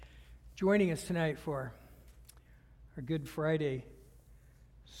joining us tonight for our Good Friday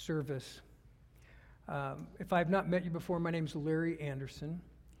service. If I've not met you before, my name's Larry Anderson,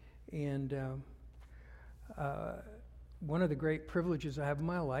 and one of the great privileges I have in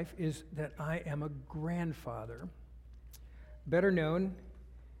my life is that I am a grandfather, better known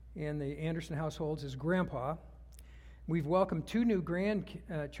in the Anderson households as Grandpa. We've welcomed two new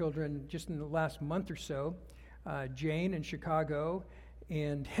grandchildren just in the last month or so, Jane in Chicago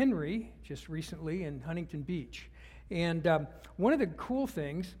and Henry just recently in Huntington Beach. And one of the cool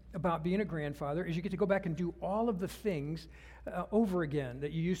things about being a grandfather is you get to go back and do all of the things over again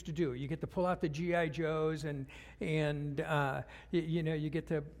that you used to do. You get to pull out the G.I. Joes and you get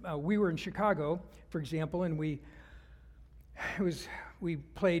to, we were in Chicago, for example, and we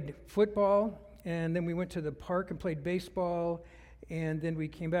played football, and then we went to the park and played baseball, and then we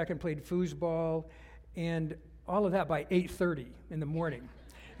came back and played foosball, and all of that by 8:30 in the morning.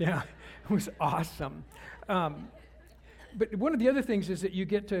 Yeah, it was awesome. But one of the other things is that you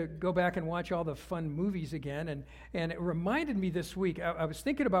get to go back and watch all the fun movies again, and it reminded me this week, I was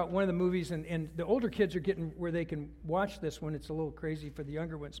thinking about one of the movies, and the older kids are getting where they can watch this one. It's a little crazy for the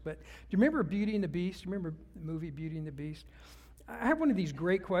younger ones, but do you remember Beauty and the Beast? Do you remember the movie Beauty and the Beast? I have one of these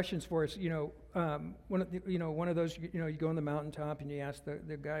great questions for us. One of those. You go on the mountaintop and you ask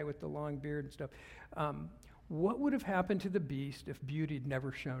the guy with the long beard and stuff. What would have happened to the Beast if Beauty had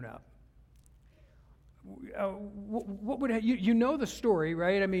never shown up? What would you know the story,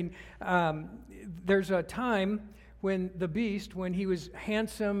 right? I mean, there's a time when the Beast, when he was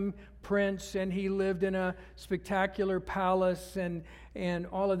handsome prince and he lived in a spectacular palace and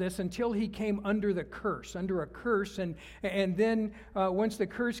all of this until he came under a curse, and then once the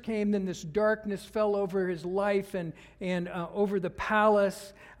curse came, then this darkness fell over his life and over the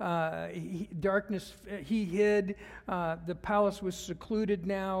palace. He hid. The palace was secluded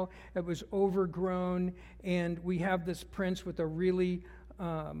now. It was overgrown, and we have this prince with a really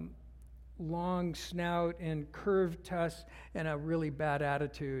long snout and curved tusks and a really bad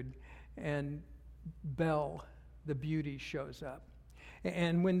attitude. And Belle, the beauty, shows up.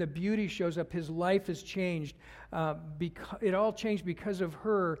 And when the beauty shows up, his life is changed. It all changed because of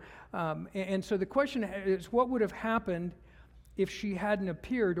her. And so the question is, what would have happened if she hadn't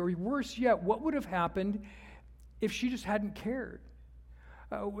appeared? Or worse yet, what would have happened if she just hadn't cared?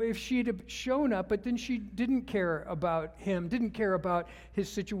 If she had shown up, but then she didn't care about him, didn't care about his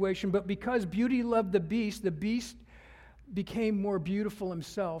situation. But because beauty loved the beast became more beautiful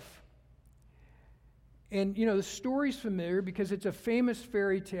himself. And, the story's familiar because it's a famous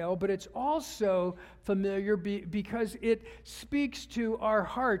fairy tale, but it's also familiar because it speaks to our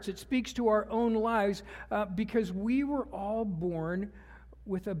hearts. It speaks to our own lives because we were all born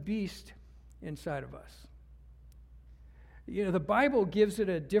with a beast inside of us. The Bible gives it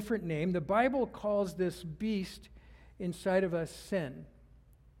a different name. The Bible calls this beast inside of us sin.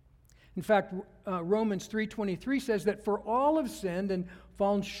 In fact, Romans 3:23 says that for all have sinned and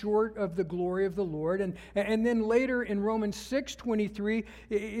fallen short of the glory of the Lord. And then later in Romans 6:23,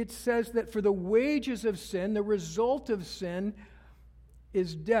 it says that for the wages of sin, the result of sin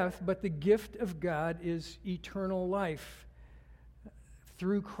is death, but the gift of God is eternal life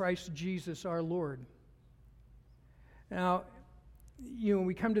through Christ Jesus our Lord. Now,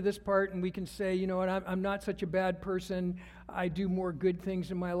 we come to this part and we can say, you know what, I'm not such a bad person. I do more good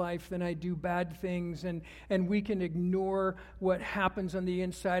things in my life than I do bad things. And we can ignore what happens on the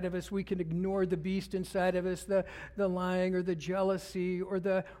inside of us. We can ignore the beast inside of us, the lying or the jealousy or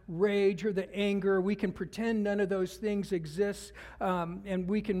the rage or the anger. We can pretend none of those things exist. And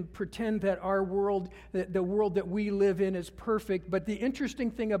we can pretend that our world, the world that we live in, is perfect. But the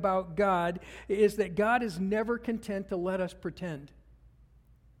interesting thing about God is that God is never content to let us pretend.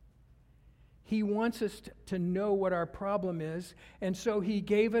 He wants us to know what our problem is, and so he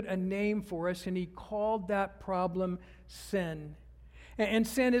gave it a name for us, and he called that problem sin. And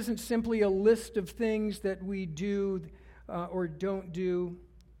sin isn't simply a list of things that we do or don't do,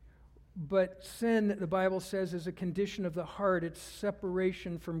 but sin, the Bible says, is a condition of the heart. It's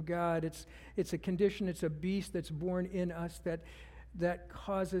separation from God. It's a condition, it's a beast that's born in us that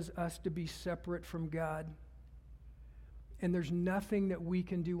causes us to be separate from God. And there's nothing that we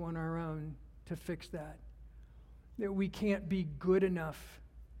can do on our own to fix that. That we can't be good enough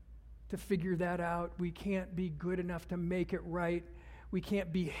to figure that out. We can't be good enough to make it right. We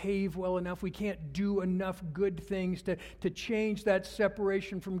can't behave well enough. We can't do enough good things to change that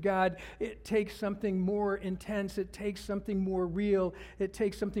separation from God. It takes something more intense. It takes something more real. It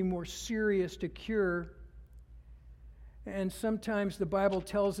takes something more serious to cure. And sometimes the Bible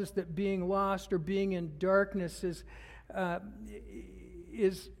tells us that being lost or being in darkness is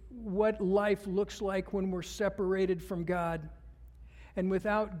what life looks like when we're separated from God. And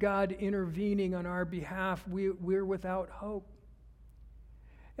without God intervening on our behalf, we're without hope.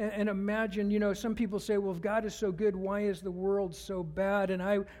 And imagine, some people say, well, if God is so good, why is the world so bad? And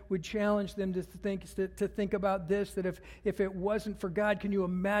I would challenge them to think about this, that if it wasn't for God, can you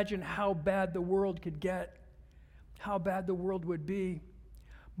imagine how bad the world could get? How bad the world would be?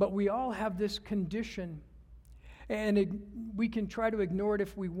 But we all have this condition, and we can try to ignore it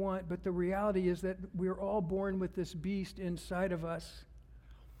if we want, but the reality is that we're all born with this beast inside of us.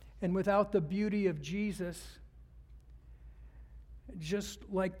 And without the beauty of Jesus, just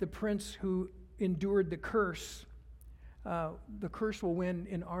like the prince who endured the curse will win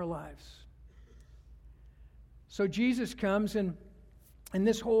in our lives. So Jesus comes, and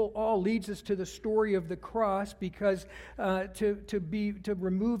this all leads us to the story of the cross, because to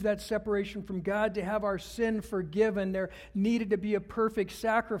remove that separation from God, to have our sin forgiven, there needed to be a perfect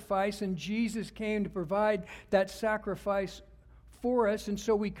sacrifice, and Jesus came to provide that sacrifice for us. And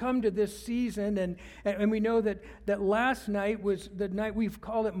so we come to this season, and we know that last night was the night, we've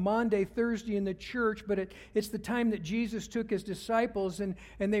called it Maundy Thursday in the church, but it's the time that Jesus took his disciples and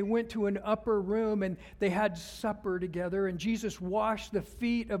they went to an upper room and they had supper together, and Jesus washed the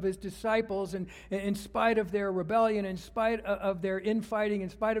feet of his disciples, and in spite of their rebellion, in spite of their infighting, in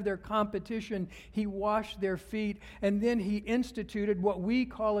spite of their competition, he washed their feet. And then he instituted what we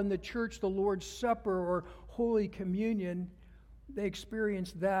call in the church the Lord's Supper, or Holy Communion. They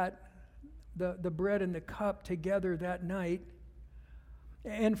experienced that, the bread and the cup together that night.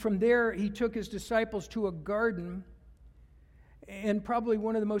 And from there, he took his disciples to a garden. And probably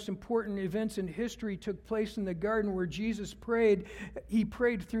one of the most important events in history took place in the garden, where Jesus prayed. He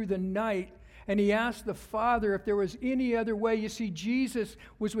prayed through the night, and he asked the Father if there was any other way. You see, Jesus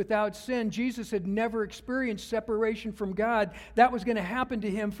was without sin. Jesus had never experienced separation from God. That was going to happen to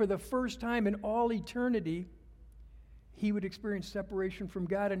him for the first time in all eternity. He would experience separation from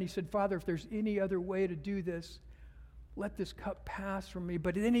God. And he said, Father, if there's any other way to do this, let this cup pass from me.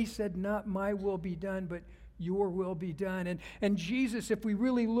 But then he said, not my will be done, but your will be done. And Jesus, if we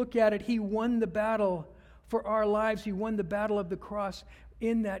really look at it, he won the battle for our lives. He won the battle of the cross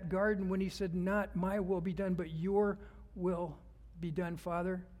in that garden when he said, not my will be done, but your will be done,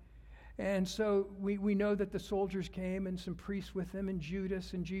 Father. And so we know that the soldiers came, and some priests with them, and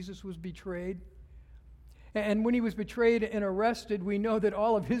Judas, and Jesus was betrayed. And when he was betrayed and arrested, we know that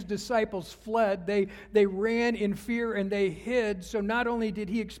all of his disciples fled. They ran in fear and they hid. So not only did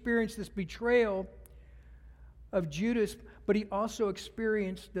he experience this betrayal of Judas, but he also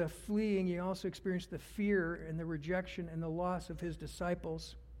experienced the fleeing. He also experienced the fear and the rejection and the loss of his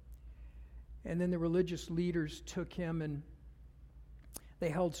disciples. And then the religious leaders took him, and they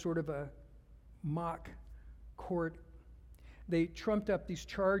held sort of a mock court. They trumped up these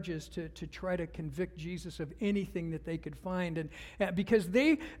charges to try to convict Jesus of anything that they could find. And because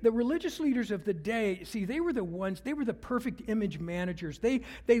the religious leaders of the day, see, they were the perfect image managers. They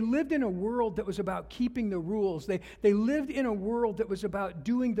lived in a world that was about keeping the rules. They lived in a world that was about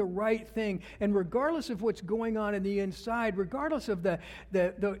doing the right thing. And regardless of what's going on in the inside, regardless of the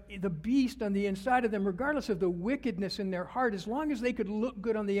beast on the inside of them, regardless of the wickedness in their heart, as long as they could look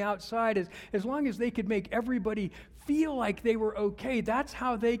good on the outside, as long as they could make everybody feel like they were okay, that's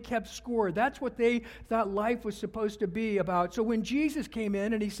how they kept score. That's what they thought life was supposed to be about. So when Jesus came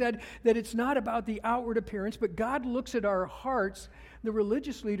in and he said that it's not about the outward appearance, but God looks at our hearts, the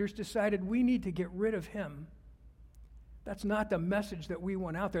religious leaders decided we need to get rid of him. That's not the message that we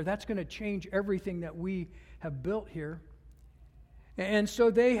want out there. That's going to change everything that we have built here. And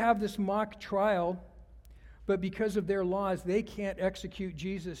so they have this mock trial, but because of their laws, they can't execute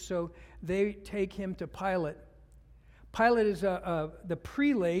Jesus, so they take him to Pilate. Pilate is the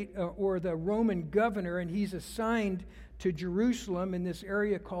prelate or the Roman governor, and he's assigned to Jerusalem in this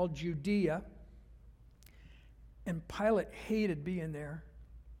area called Judea. And Pilate hated being there.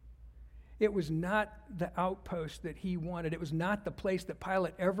 It was not the outpost that he wanted. It was not the place that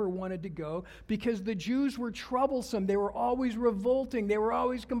Pilate ever wanted to go, because the Jews were troublesome. They were always revolting. They were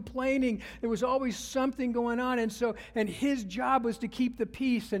always complaining. There was always something going on. And his job was to keep the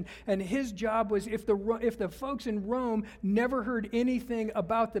peace. And his job was, if the folks in Rome never heard anything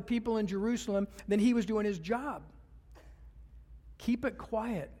about the people in Jerusalem, then he was doing his job. Keep it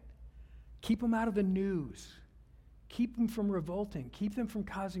quiet. Keep them out of the news. Keep them from revolting. Keep them from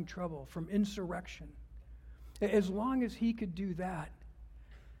causing trouble, from insurrection. As long as he could do that,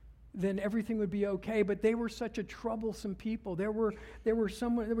 then everything would be okay. But they were such a troublesome people. There was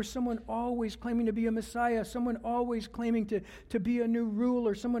someone always claiming to be a Messiah, someone always claiming to be a new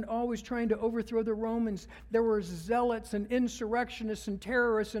ruler, someone always trying to overthrow the Romans. There were zealots and insurrectionists and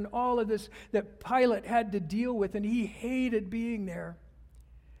terrorists and all of this that Pilate had to deal with, and he hated being there.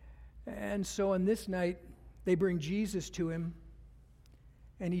 And so on this night, they bring Jesus to him,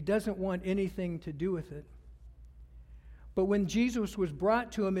 and he doesn't want anything to do with it. But when Jesus was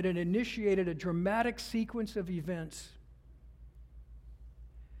brought to him, it had initiated a dramatic sequence of events.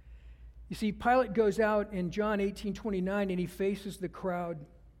 You see, Pilate goes out in John 18:29, and he faces the crowd.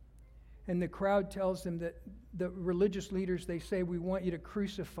 And the crowd tells him that the religious leaders, they say, we want you to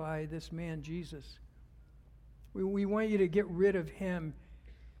crucify this man, Jesus. We want you to get rid of him.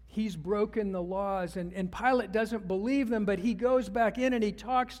 He's broken the laws. And Pilate doesn't believe them, but he goes back in and he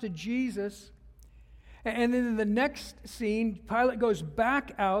talks to Jesus. And then in the next scene, Pilate goes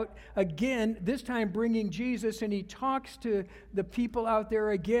back out again, this time bringing Jesus, and he talks to the people out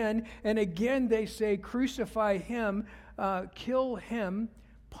there again. And again they say, crucify him, kill him,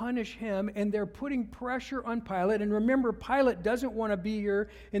 punish him. And they're putting pressure on Pilate. And remember, Pilate doesn't want to be here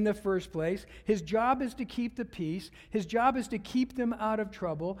in the first place. His job is to keep the peace. His job is to keep them out of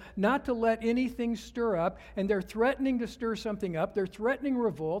trouble, not to let anything stir up. And they're threatening to stir something up. They're threatening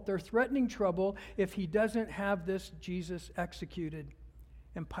revolt. They're threatening trouble if he doesn't have this Jesus executed.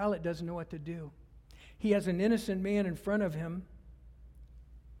 And Pilate doesn't know what to do. He has an innocent man in front of him.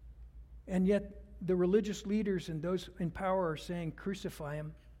 And yet the religious leaders and those in power are saying, crucify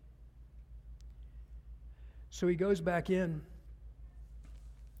him. So he goes back in.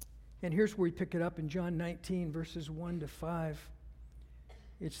 And here's where we pick it up in John 19, verses 1 to 5.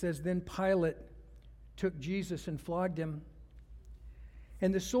 It says, then Pilate took Jesus and flogged him.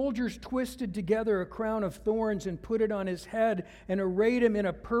 And the soldiers twisted together a crown of thorns and put it on his head and arrayed him in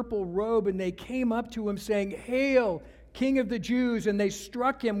a purple robe. And they came up to him saying, Hail, King of the Jews! And they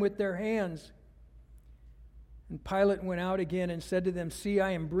struck him with their hands. And Pilate went out again and said to them, See,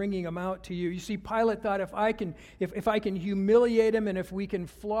 I am bringing him out to you. You see, Pilate thought, if I can humiliate him, and if we can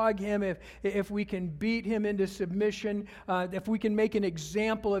flog him, if we can beat him into submission, if we can make an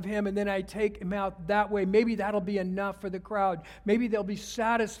example of him, and then I take him out that way, maybe that'll be enough for the crowd. Maybe they'll be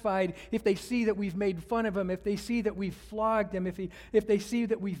satisfied if they see that we've made fun of him, if they see that we've flogged him, if they see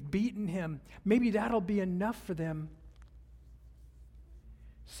that we've beaten him. Maybe that'll be enough for them.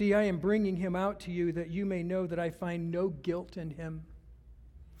 See, I am bringing him out to you that you may know that I find no guilt in him.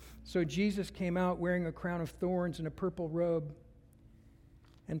 So Jesus came out wearing a crown of thorns and a purple robe.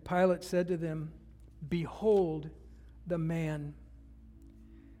 And Pilate said to them, Behold the man.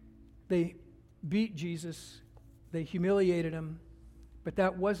 They beat Jesus. They humiliated him. But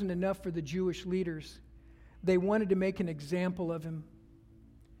that wasn't enough for the Jewish leaders. They wanted to make an example of him.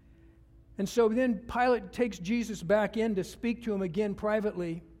 And so then Pilate takes Jesus back in to speak to him again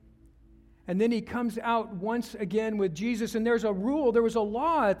privately. And then he comes out once again with Jesus. And there's a rule, there was a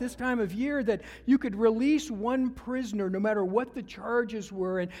law at this time of year that you could release one prisoner no matter what the charges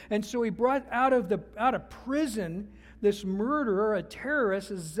were. And so he brought out of prison this murderer, a terrorist,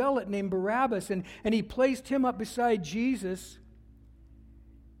 a zealot named Barabbas. And he placed him up beside Jesus.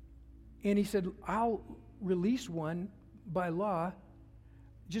 And he said, I'll release one by law,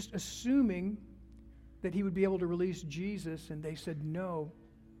 just assuming that he would be able to release Jesus. And they said, no,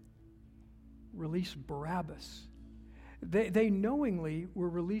 release Barabbas. They knowingly were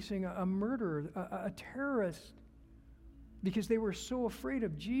releasing a murderer, a terrorist, because they were so afraid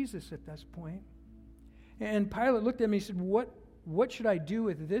of Jesus at this point. And Pilate looked at him and he said, what should I do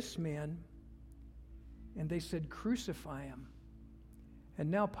with this man? And they said, crucify him.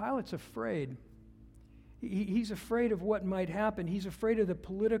 And now Pilate's afraid. He's afraid of what might happen. He's afraid of the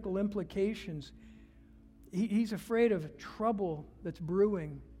political implications. He's afraid of trouble that's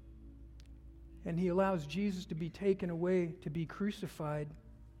brewing. And he allows Jesus to be taken away to be crucified.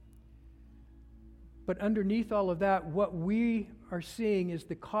 But underneath all of that, what we are seeing is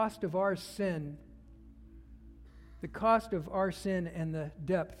the cost of our sin. The cost of our sin and the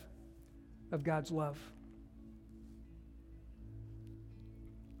depth of God's love.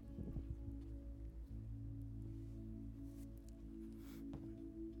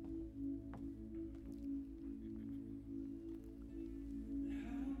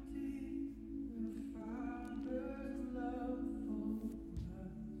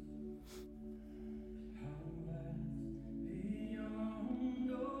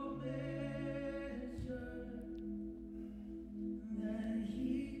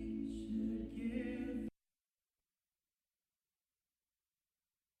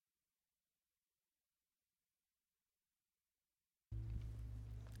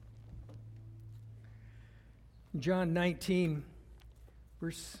 John 19,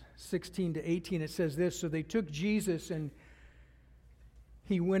 verse 16 to 18, it says this, "So they took Jesus, and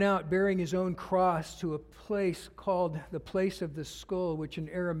he went out bearing his own cross to a place called the place of the skull, which in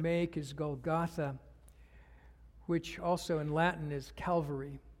Aramaic is Golgotha, which also in Latin is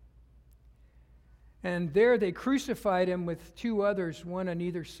Calvary. And there they crucified him with two others, one on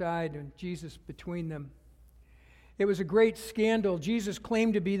either side, and Jesus between them. It was a great scandal. Jesus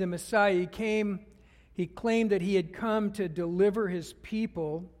claimed to be the Messiah. He claimed that he had come to deliver his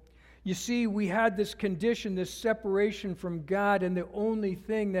people. You see, we had this condition, this separation from God, and the only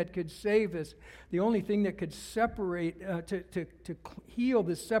thing that could save us, the only thing that could separate, to heal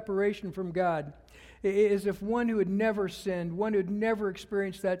this separation from God, is if one who had never sinned, one who had never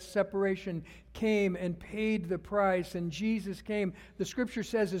experienced that separation, came and paid the price. And Jesus came, the Scripture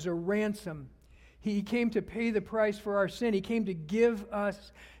says, as a ransom. He came to pay the price for our sin. He came to give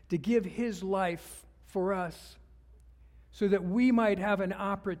his life for us, so that we might have an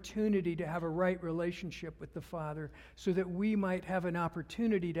opportunity to have a right relationship with the Father, so that we might have an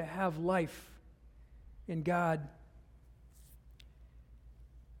opportunity to have life in God.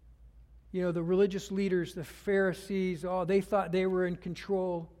 You know, the religious leaders, the Pharisees, they thought they were in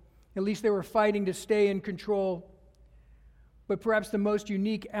control. At least they were fighting to stay in control. But perhaps the most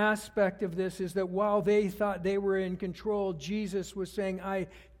unique aspect of this is that while they thought they were in control, Jesus was saying, I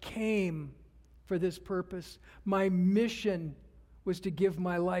came for this purpose. My mission was to give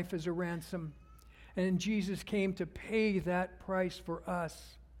my life as a ransom. And Jesus came to pay that price for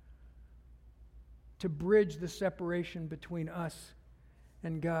us, to bridge the separation between us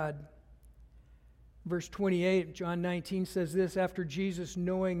and God. Verse 28, John 19 says this, after Jesus,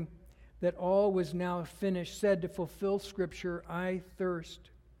 knowing that all was now finished, said to fulfill Scripture, I thirst.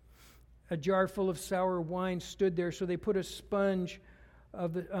 A jar full of sour wine stood there, so they put a sponge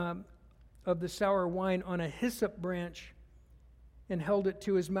of the sour wine on a hyssop branch and held it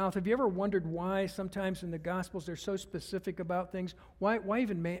to his mouth. Have you ever wondered why sometimes in the Gospels they're so specific about things? Why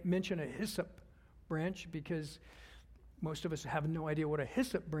even mention a hyssop branch? Because most of us have no idea what a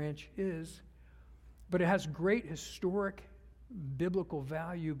hyssop branch is. But it has great historic, biblical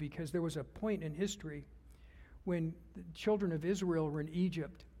value, because there was a point in history when the children of Israel were in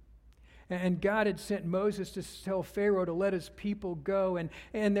Egypt. And God had sent Moses to tell Pharaoh to let his people go. And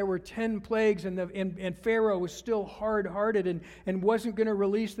there were 10 plagues, and Pharaoh was still hard-hearted and wasn't going to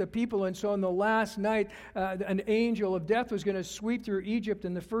release the people. And so on the last night, an angel of death was going to sweep through Egypt,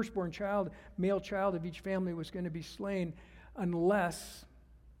 and the firstborn child, male child of each family, was going to be slain unless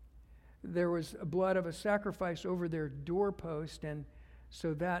there was blood of a sacrifice over their doorpost. And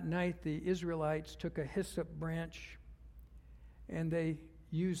so that night the Israelites took a hyssop branch and they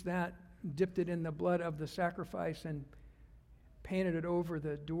used that, dipped it in the blood of the sacrifice, and painted it over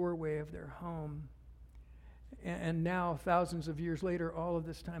the doorway of their home. And now, thousands of years later, all of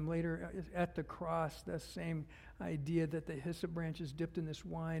this time later, at the cross, the same idea that the hyssop branch is dipped in this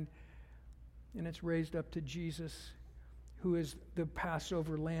wine and it's raised up to Jesus, who is the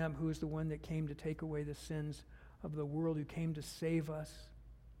Passover lamb, who is the one that came to take away the sins of the world, who came to save us.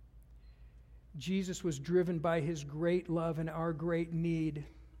 Jesus was driven by his great love and our great need.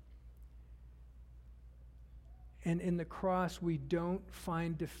 And in the cross, we don't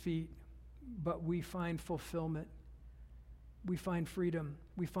find defeat, but we find fulfillment. We find freedom.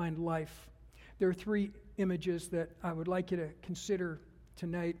 We find life. There are three images that I would like you to consider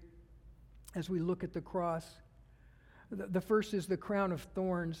tonight as we look at the cross. The first is the crown of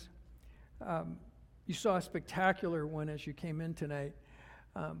thorns. You saw a spectacular one as you came in tonight.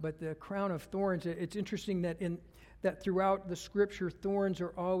 But the crown of thorns, it's interesting that throughout the Scripture, thorns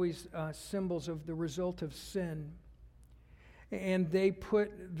are always symbols of the result of sin. And they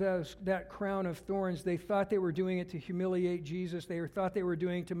put that crown of thorns, they thought they were doing it to humiliate Jesus. They thought they were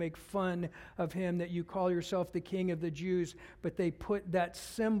doing it to make fun of him, that you call yourself the King of the Jews. But they put that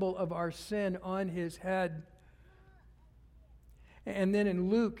symbol of our sin on his head. And then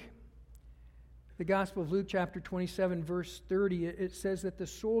in Luke, the Gospel of Luke, chapter 27, verse 30, it says that the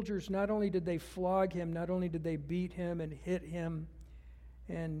soldiers, not only did they flog him, not only did they beat him and hit him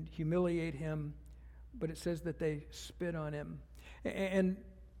and humiliate him, but it says that they spit on him. And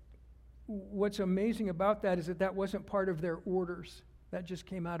what's amazing about that is that wasn't part of their orders. That just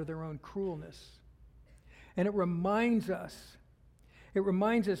came out of their own cruelness. And it reminds us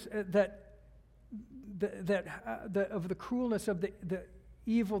that of the cruelness of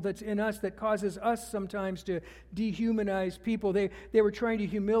evil that's in us that causes us sometimes to dehumanize people. They were trying to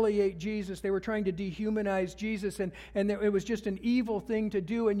humiliate Jesus. They were trying to dehumanize Jesus, and it was just an evil thing to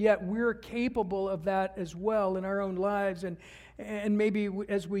do, and yet we're capable of that as well in our own lives. And maybe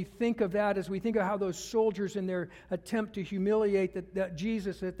as we think of that, as we think of how those soldiers in their attempt to humiliate that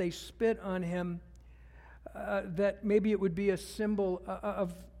Jesus, that they spit on him, that maybe it would be a symbol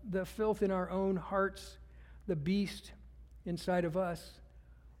of the filth in our own hearts, the beast inside of us,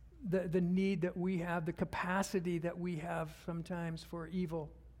 the need that we have, the capacity that we have sometimes for evil.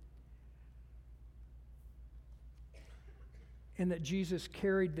 And that Jesus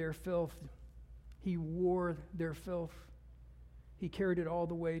carried their filth. He wore their filth. He carried it all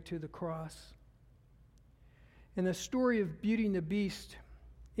the way to the cross. And the story of Beauty and the Beast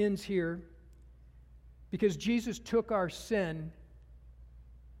ends here because Jesus took our sin.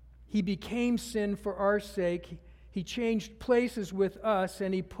 He became sin for our sake. He changed places with us,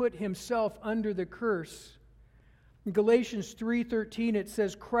 and he put himself under the curse. In Galatians 3:13, it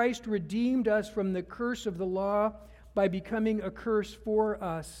says, Christ redeemed us from the curse of the law by becoming a curse for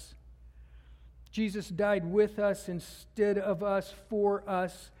us. Jesus died with us instead of us, for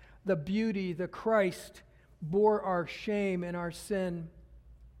us. The beauty, the Christ, bore our shame and our sin.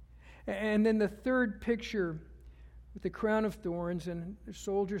 And then the third picture with the crown of thorns and the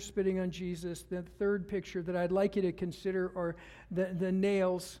soldiers spitting on Jesus, the third picture that I'd like you to consider are the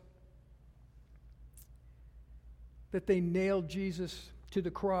nails, that they nailed Jesus to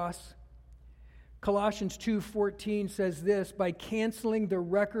the cross. Colossians 2:14 says this, by canceling the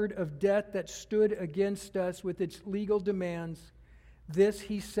record of debt that stood against us with its legal demands, this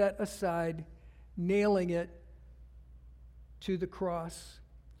he set aside, nailing it to the cross.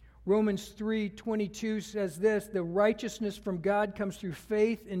 Romans 3:22 says this, the righteousness from God comes through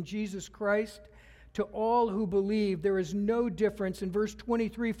faith in Jesus Christ to all who believe. There is no difference. In verse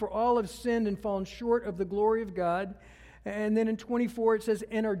 23, for all have sinned and fallen short of the glory of God. And then in 24 it says,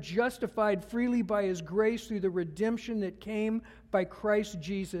 and are justified freely by his grace through the redemption that came by Christ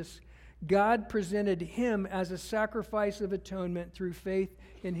Jesus. God presented him as a sacrifice of atonement through faith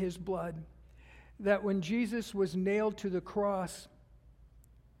in his blood. That when Jesus was nailed to the cross,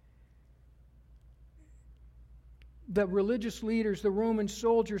 the religious leaders, the Roman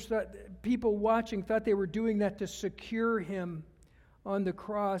soldiers, people watching thought they were doing that to secure him on the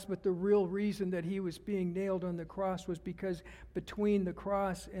cross, but the real reason that he was being nailed on the cross was because between the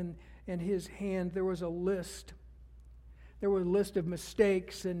cross and his hand there was a list. There was a list of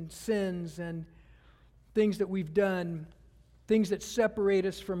mistakes and sins and things that we've done, things that separate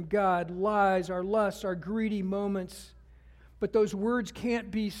us from God, lies, our lusts, our greedy moments. But those words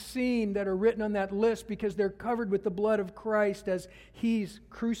can't be seen that are written on that list because they're covered with the blood of Christ as he's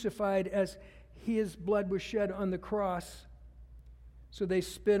crucified, as his blood was shed on the cross. So they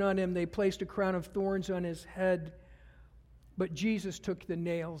spit on him. They placed a crown of thorns on his head. But Jesus took the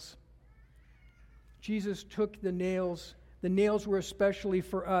nails. Jesus took the nails. The nails were especially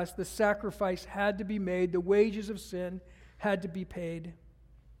for us. The sacrifice had to be made. The wages of sin had to be paid.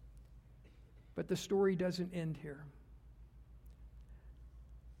 But the story doesn't end here.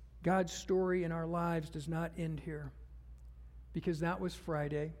 God's story in our lives does not end here, because that was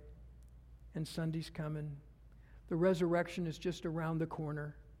Friday and Sunday's coming. The resurrection is just around the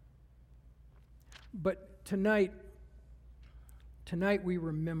corner. But tonight we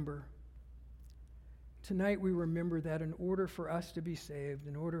remember. Tonight we remember that in order for us to be saved,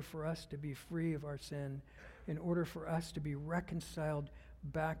 in order for us to be free of our sin, in order for us to be reconciled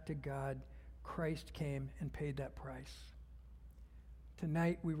back to God, Christ came and paid that price.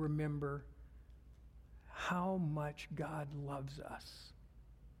 Tonight we remember how much God loves us.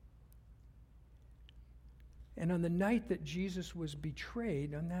 And on the night that Jesus was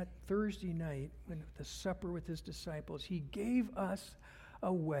betrayed, on that Thursday night, when at the supper with his disciples, he gave us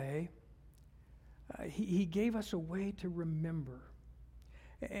a way. He gave us a way to remember.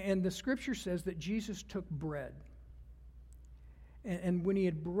 And the scripture says that Jesus took bread. And when he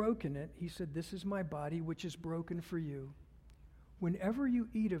had broken it, he said, this is my body, which is broken for you. Whenever you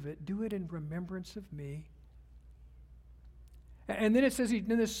eat of it, do it in remembrance of me. And then it says,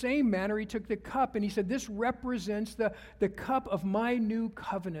 in the same manner, he took the cup and he said, this represents the cup of my new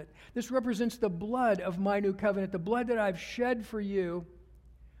covenant. This represents the blood of my new covenant, the blood that I've shed for you.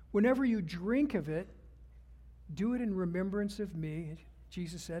 Whenever you drink of it, do it in remembrance of me,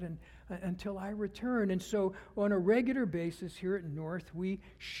 Jesus said, and until I return. And so on a regular basis here at North, we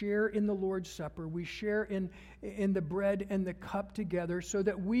share in the Lord's Supper. We share in the bread and the cup together so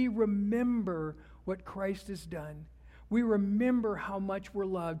that we remember what Christ has done. We remember how much we're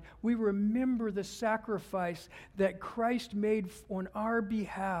loved. We remember the sacrifice that Christ made on our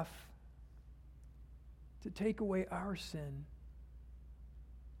behalf to take away our sin,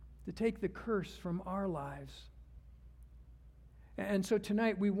 to take the curse from our lives. And so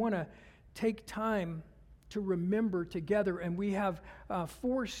tonight we want to take time to remember together, and we have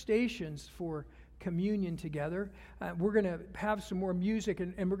 4 stations for communion together. We're going to have some more music,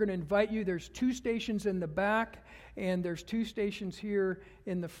 and we're going to invite you. There's 2 stations in the back, and there's 2 stations here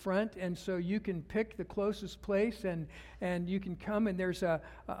in the front, and so you can pick the closest place, and you can come, and there's a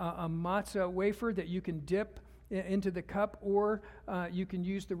matzah wafer that you can dip into the cup, or you can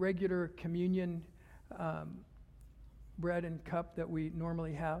use the regular communion bread and cup that we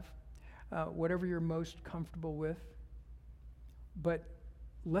normally have, whatever you're most comfortable with. But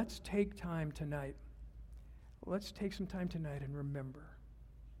let's take time tonight. Let's take some time tonight and remember.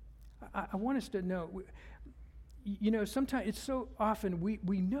 I want us to know, sometimes it's so often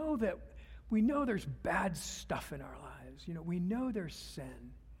we know there's bad stuff in our lives. We know there's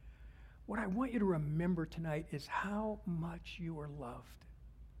sin. What I want you to remember tonight is how much you are loved.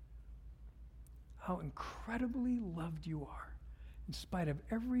 How incredibly loved you are. In spite of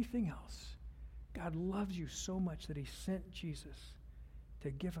everything else, God loves you so much that he sent Jesus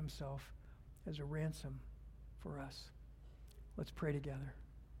to give himself as a ransom for us. Let's pray together.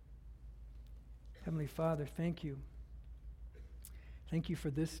 Heavenly Father, thank you. Thank you for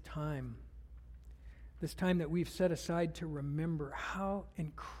this time that we've set aside to remember how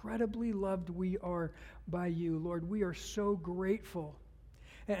incredibly loved we are by you. Lord, we are so grateful.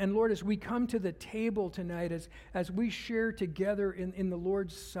 And Lord, as we come to the table tonight, as we share together in the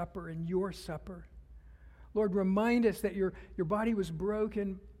Lord's Supper, in your supper, Lord, remind us that your body was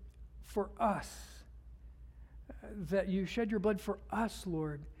broken for us, that you shed your blood for us,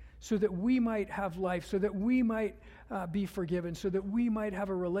 Lord, so that we might have life, so that we might be forgiven, so that we might have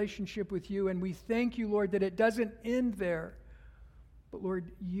a relationship with you. And we thank you, Lord, that it doesn't end there. But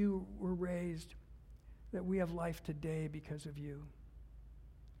Lord, you were raised, that we have life today because of you.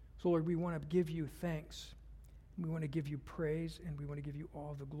 So Lord, we want to give you thanks. We want to give you praise, and we want to give you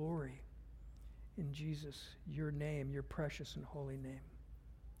all the glory. In Jesus, your name, your precious and holy name.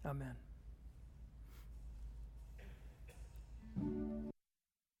 Amen.